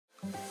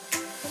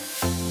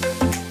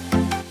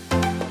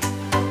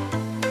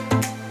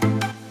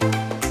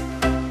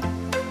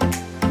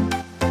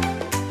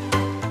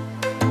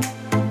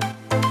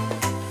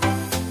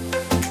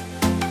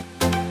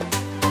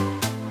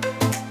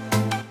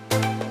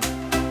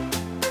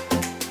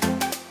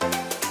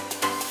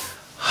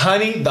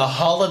Honey, the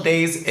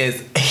holidays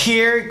is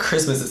here.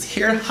 Christmas is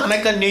here.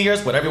 Hanukkah, New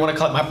Year's, whatever you want to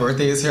call it. My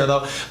birthday is here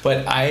though.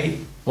 But I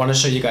want to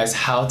show you guys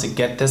how to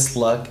get this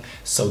look.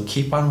 So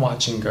keep on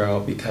watching,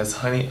 girl, because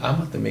honey, I'm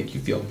about to make you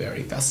feel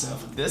very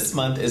festive. This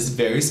month is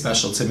very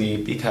special to me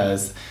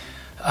because,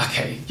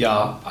 okay,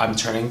 y'all, I'm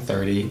turning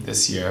 30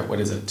 this year. What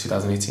is it,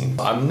 2018?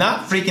 I'm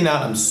not freaking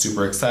out. I'm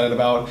super excited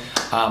about.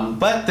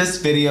 But this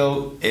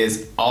video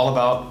is all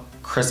about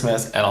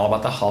Christmas and all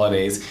about the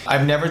holidays.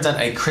 I've never done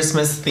a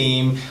Christmas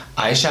theme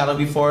eyeshadow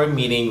before,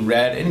 meaning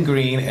red and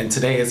green, and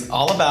today is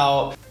all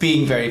about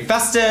being very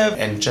festive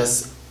and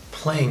just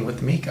playing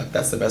with makeup.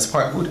 That's the best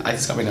part. Ooh, I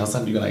just got my nails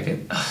done. Do you like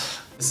it?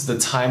 This is the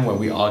time where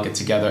we all get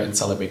together and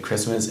celebrate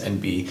Christmas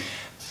and be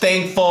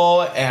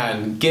thankful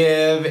and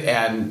give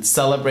and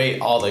celebrate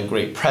all the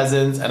great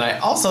presents. And I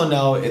also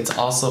know it's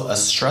also a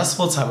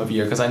stressful time of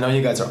year because I know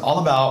you guys are all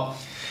about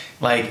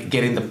like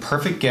getting the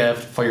perfect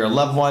gift for your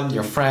loved one,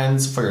 your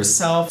friends, for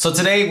yourself. So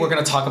today we're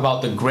gonna talk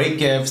about the great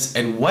gifts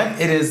and what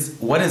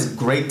is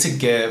great to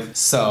give.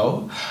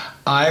 So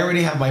I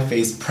already have my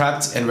face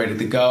prepped and ready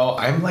to go.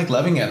 I'm like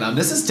loving it. Now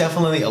this is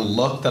definitely a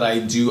look that I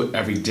do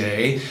every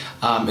day.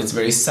 It's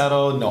very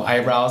subtle, no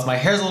eyebrows. My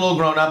hair's a little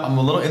grown up. I'm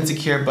a little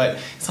insecure, but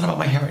it's not about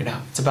my hair right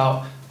now. It's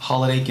about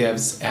holiday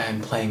gifts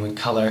and playing with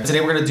color.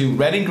 Today we're gonna do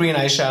red and green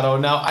eyeshadow.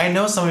 Now I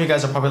know some of you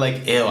guys are probably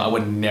like, ew, I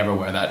would never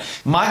wear that.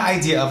 My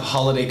idea of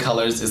holiday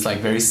colors is like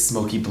very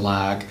smoky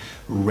black,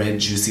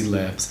 red juicy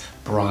lips,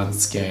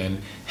 bronze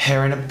skin,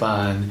 hair in a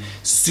bun,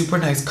 super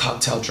nice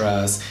cocktail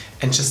dress,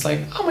 and just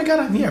like, oh my god,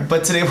 I'm here.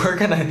 But today we're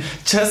gonna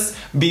just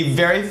be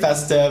very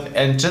festive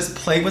and just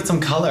play with some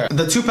color.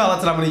 The two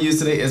palettes that I'm gonna use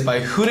today is by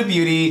Huda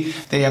Beauty.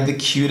 They have the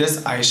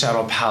cutest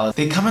eyeshadow palette.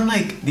 They come in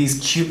like these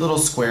cute little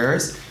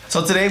squares.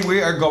 So today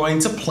we are going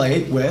to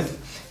play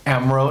with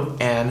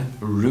Emerald and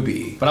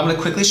Ruby. But I'm gonna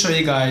quickly show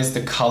you guys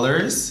the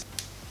colors.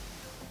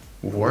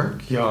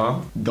 Work,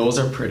 y'all. Those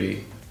are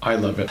pretty. I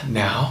love it.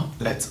 Now,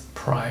 let's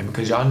prime,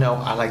 because y'all know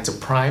I like to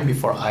prime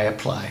before I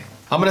apply.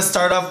 I'm gonna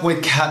start off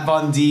with Kat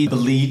Von D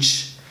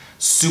Bleach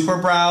Super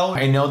Brow.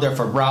 I know they're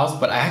for brows,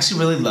 but I actually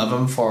really love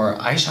them for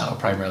eyeshadow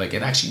primer. Like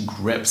it actually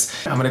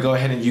grips. I'm gonna go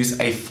ahead and use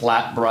a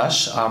flat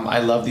brush. I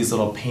love these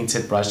little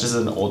painted brushes. This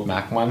is an old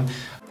MAC one.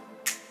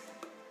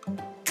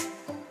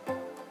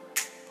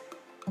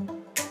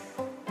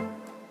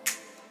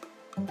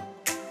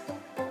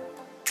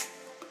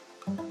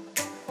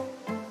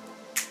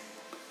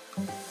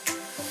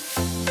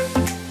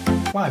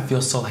 Wow, I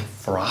feel so like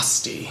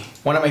frosty.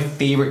 One of my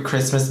favorite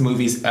Christmas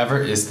movies ever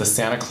is The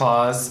Santa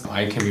Claus.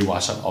 I can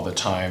rewatch that all the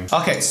time.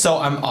 Okay, so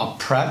I'm all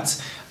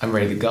prepped. I'm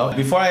ready to go.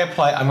 Before I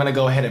apply, I'm gonna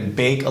go ahead and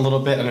bake a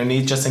little bit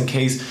underneath just in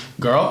case.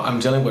 Girl, I'm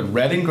dealing with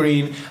red and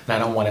green and I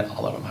don't want it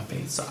all over my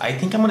face. So I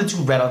think I'm gonna do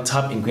red on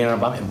top and green on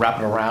the bottom and wrap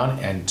it around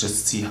and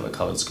just see how the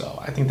colors go.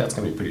 I think that's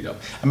gonna be pretty dope.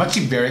 I'm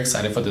actually very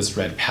excited for this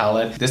red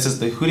palette. This is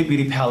the Huda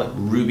Beauty palette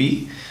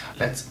Ruby.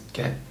 Let's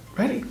get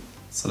ready.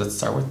 So let's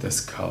start with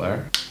this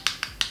color.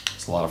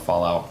 There's a lot of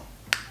fallout.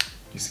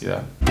 You see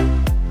that?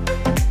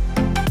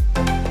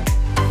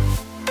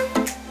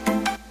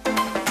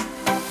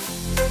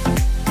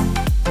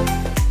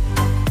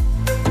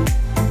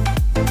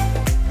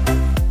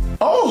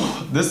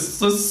 Oh,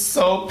 this is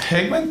so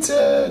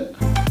pigmented.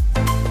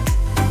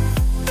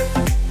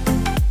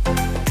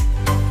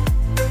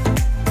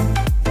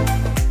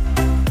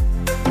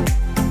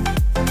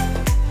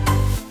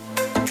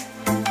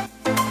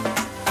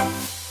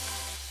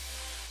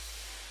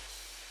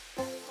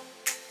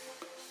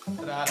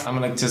 I'm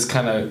gonna just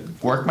kind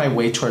of work my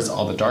way towards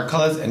all the dark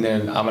colors, and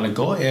then I'm gonna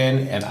go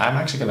in and I'm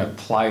actually gonna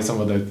apply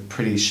some of the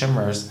pretty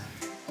shimmers.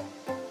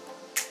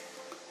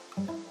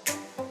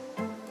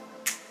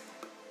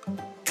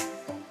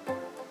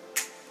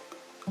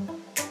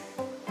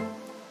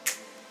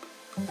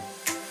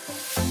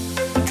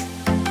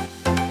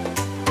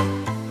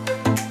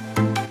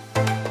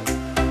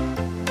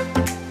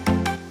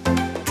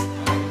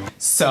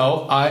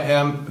 So I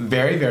am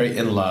very, very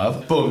in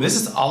love. Boom, this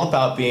is all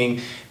about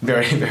being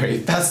very, very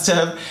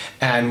festive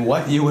and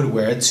what you would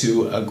wear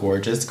to a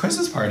gorgeous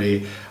Christmas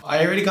party.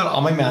 I already got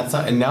all my mattes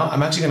out and now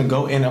I'm actually gonna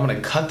go in, I'm gonna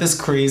cut this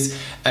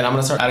crease and I'm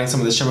gonna start adding some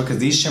of the shimmer because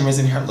these shimmers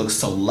in here look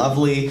so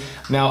lovely.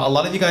 Now, a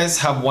lot of you guys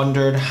have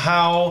wondered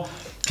how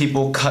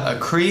people cut a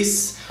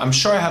crease. I'm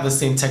sure I have the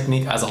same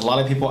technique as a lot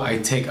of people. I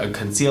take a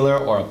concealer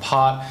or a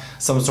pot,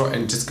 some sort,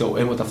 and just go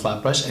in with a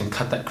flat brush and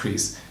cut that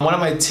crease. One of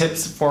my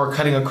tips for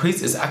cutting a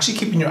crease is actually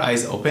keeping your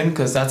eyes open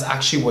because that's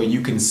actually where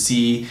you can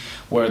see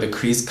where the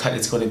crease cut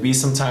is going to be.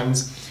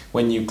 Sometimes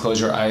when you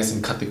close your eyes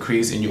and cut the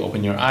crease and you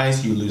open your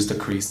eyes, you lose the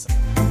crease.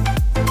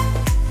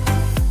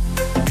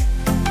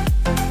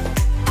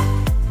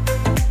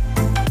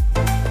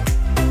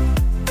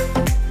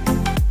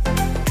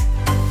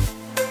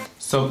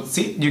 So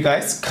see, you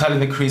guys, cut in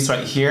the crease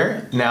right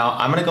here. Now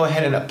I'm gonna go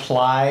ahead and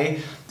apply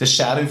the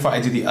shadow before I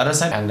do the other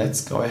side. And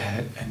let's go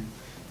ahead and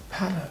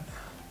pat it.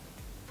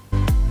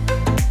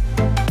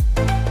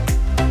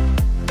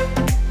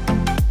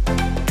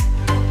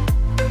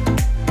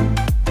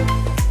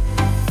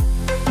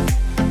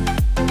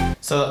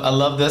 So I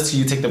love this.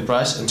 You take the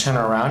brush and turn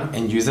it around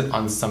and use it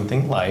on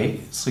something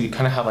light. So you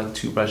kind of have like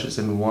two brushes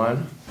in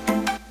one.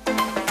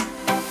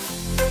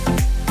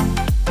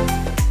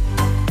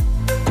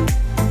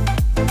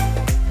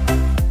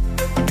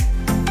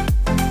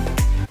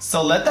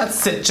 So let that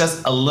sit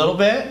just a little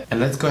bit, and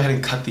let's go ahead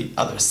and cut the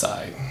other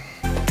side.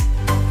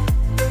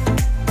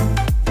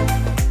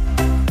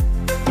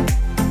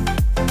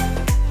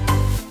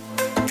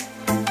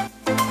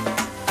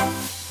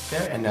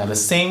 There, and now the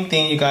same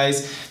thing, you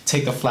guys.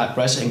 Take the flat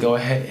brush and go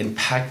ahead and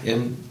pack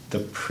in the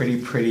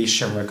pretty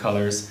shimmer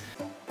colors.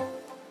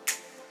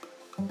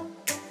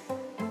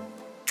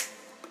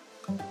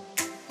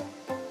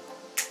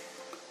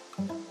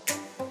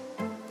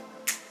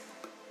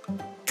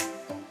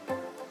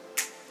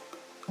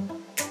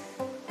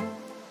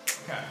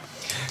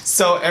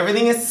 So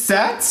everything is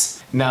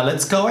set. Now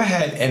let's go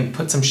ahead and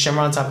put some shimmer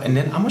on top, and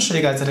then I'm gonna show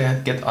you guys how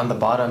to get on the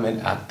bottom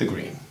and add the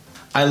green.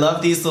 I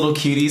love these little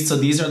cuties. So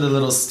these are the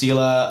little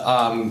Stila,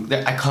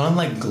 I call them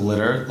like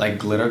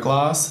glitter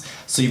gloss.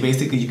 So you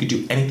could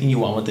do anything you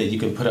want with it. You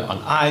can put it on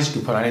eyes, you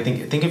can put on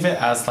anything. Think of it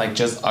as like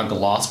just a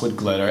gloss with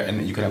glitter,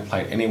 and you can apply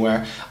it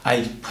anywhere.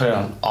 I put it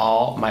on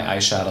all my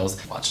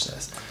eyeshadows. Watch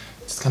this.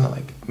 Just kind of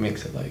like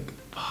mix it like,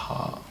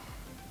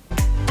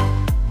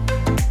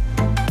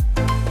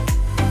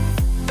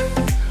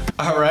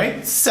 All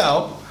right,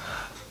 so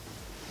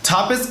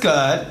top is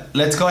good.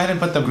 Let's go ahead and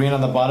put the green on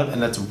the bottom, and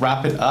let's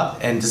wrap it up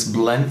and just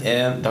blend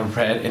in the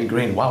red and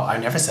green. Wow, I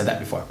never said that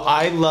before.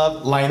 I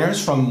love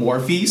liners from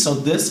Morphe. So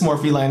this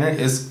Morphe liner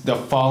is the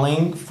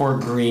Falling for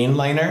Green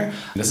liner.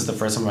 This is the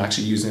first time I'm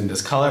actually using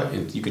this color.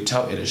 You could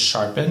tell it is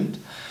sharpened.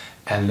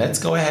 And let's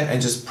go ahead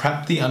and just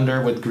prep the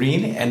under with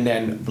green and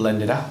then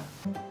blend it out.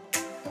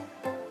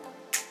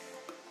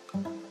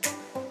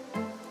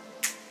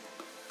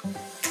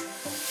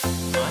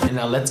 And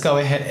now let's go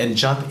ahead and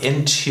jump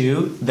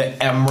into the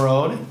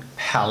Emerald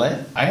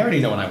palette. I already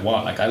know what I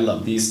want. Like, I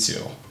love these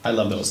two. I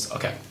love those.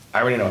 Okay,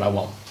 I already know what I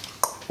want.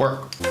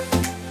 Work.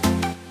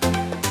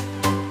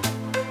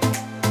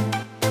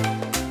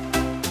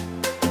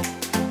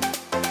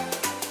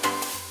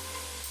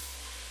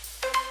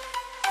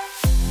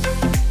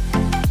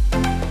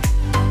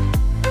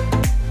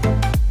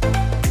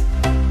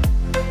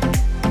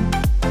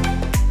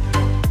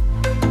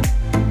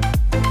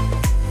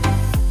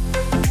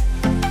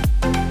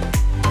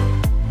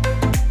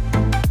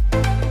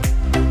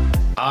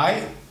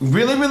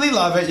 Really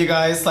love it, you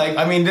guys. Like,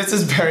 I mean, this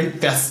is very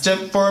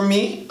festive for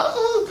me.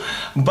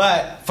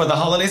 But for the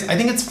holidays, I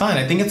think it's fun.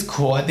 I think it's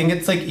cool. I think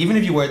it's like, even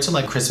if you wear it to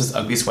like Christmas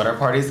ugly sweater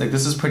parties, like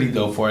this is pretty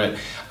dope for it.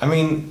 I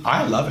mean,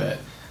 I love it.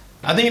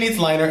 I think it needs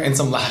liner and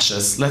some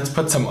lashes. Let's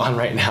put some on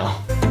right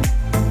now.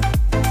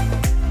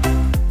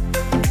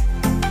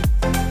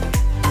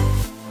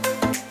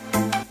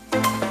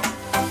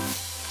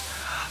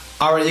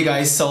 Alright, you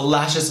guys, so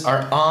lashes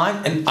are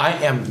on and I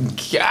am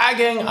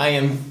gagging. I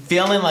am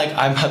feeling like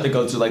I'm about to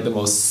go to like the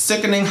most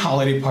sickening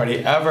holiday party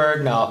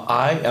ever. Now,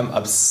 I am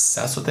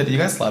obsessed with it. You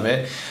guys love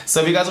it.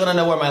 So if you guys want to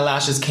know where my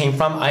lashes came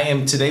from, I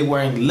am today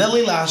wearing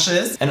Lilly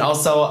lashes. And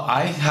also,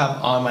 I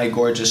have on my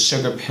gorgeous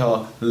Sugar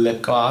Pill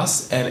lip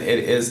gloss, and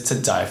it is to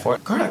die for.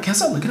 Girl, I can't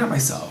stop looking at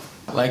myself.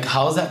 Like,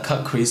 how is that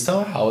cut crease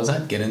though? How is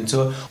that get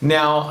into it?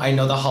 Now, I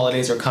know the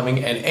holidays are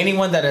coming, and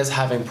anyone that is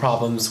having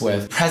problems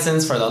with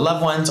presents for their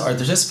loved ones, or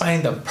they're just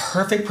finding the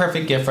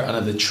perfect gift for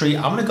under the tree,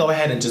 I'm gonna go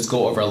ahead and just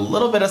go over a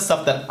little bit of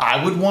stuff that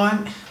I would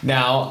want.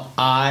 Now,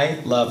 I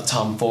love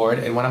Tom Ford,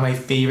 and one of my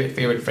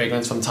favorite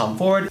fragrances from Tom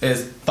Ford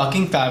is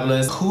fucking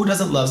fabulous. Who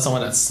doesn't love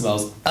someone that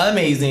smells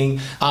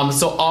amazing?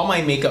 So all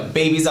my makeup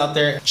babies out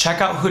there,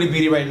 check out Huda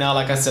Beauty right now.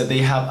 Like I said, they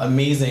have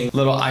amazing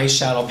little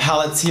eyeshadow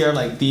palettes here.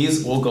 Like,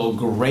 these will go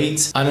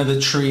great under the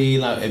tree.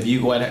 Now, if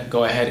you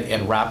go ahead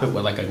and wrap it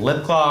with like a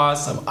lip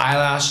gloss, some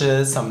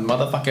eyelashes, some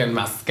motherfucking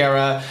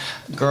mascara,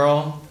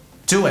 girl,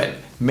 do it.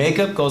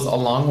 Makeup goes a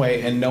long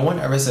way, and no one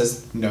ever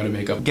says no to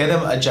makeup. Get him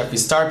a Jeffree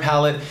Star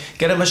palette,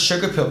 get him a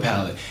Sugar Pill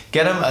palette,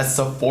 get him a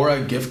Sephora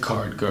gift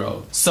card,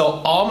 girl. So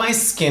all my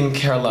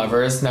skincare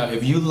lovers, now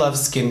if you love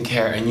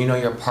skincare and you know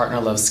your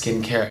partner loves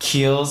skincare,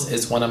 Kiehl's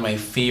is one of my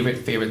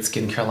favorite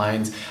skincare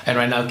lines. And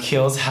right now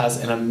Kiehl's has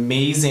an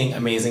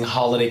amazing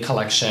holiday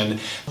collection.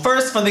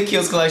 First, from the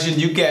Kiehl's collection,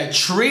 you get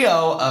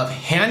trio of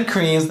hand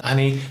creams.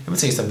 Honey, let me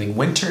tell you something,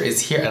 winter is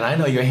here and I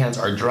know your hands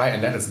are dry,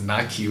 and that is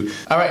not cute.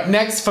 All right,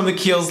 next from the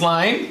Kiehl's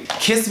line,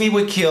 Kiss Me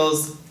with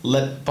Kiehl's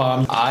lip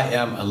balm. I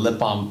am a lip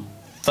balm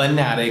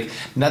fanatic.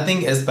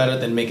 Nothing is better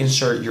than making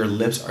sure your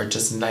lips are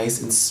just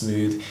nice and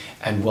smooth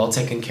and well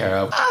taken care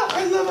of. Ah,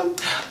 I love him.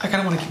 I kind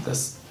of want to keep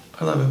this.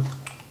 I love him.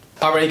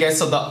 Alright guys,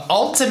 so the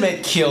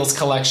ultimate Kiehl's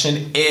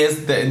collection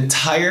is the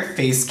entire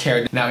face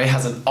care. Now it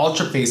has an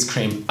ultra face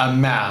cream, a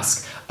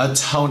mask, a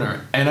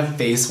toner, and a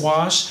face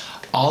wash.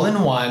 all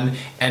in one,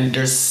 and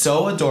they're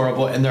so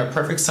adorable and they're a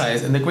perfect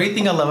size. And the great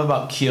thing I love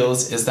about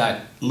Kiehl's is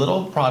that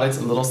little products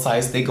and little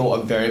size, they go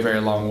a very,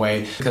 very long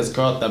way. Because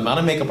girl, the amount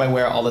of makeup I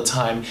wear all the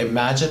time,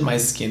 imagine my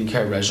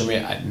skincare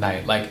regimen at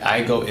night. Like,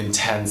 I go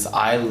intense.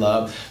 I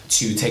love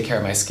to take care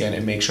of my skin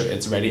and make sure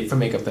it's ready for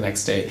makeup the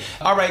next day.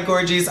 All right,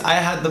 gorgies, I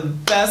had the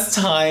best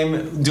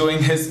time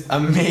doing this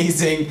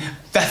amazing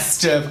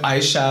festive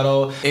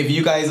eyeshadow. If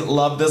you guys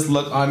love this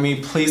look on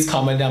me, please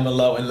comment down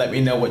below and let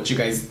me know what you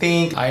guys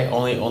think. I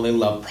only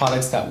love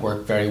products that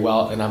work very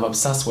well and I'm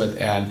obsessed with,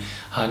 and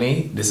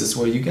honey, this is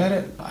where you get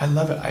it. I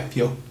love it. I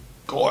feel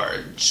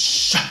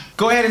gorgeous.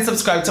 Go ahead and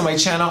subscribe to my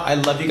channel. I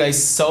love you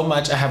guys so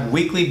much. I have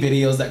weekly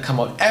videos that come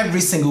out every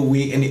single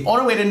week, and the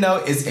only way to know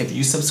is if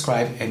you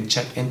subscribe and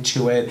check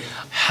into it.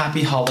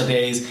 Happy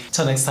holidays.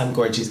 Till next time,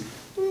 gorgies.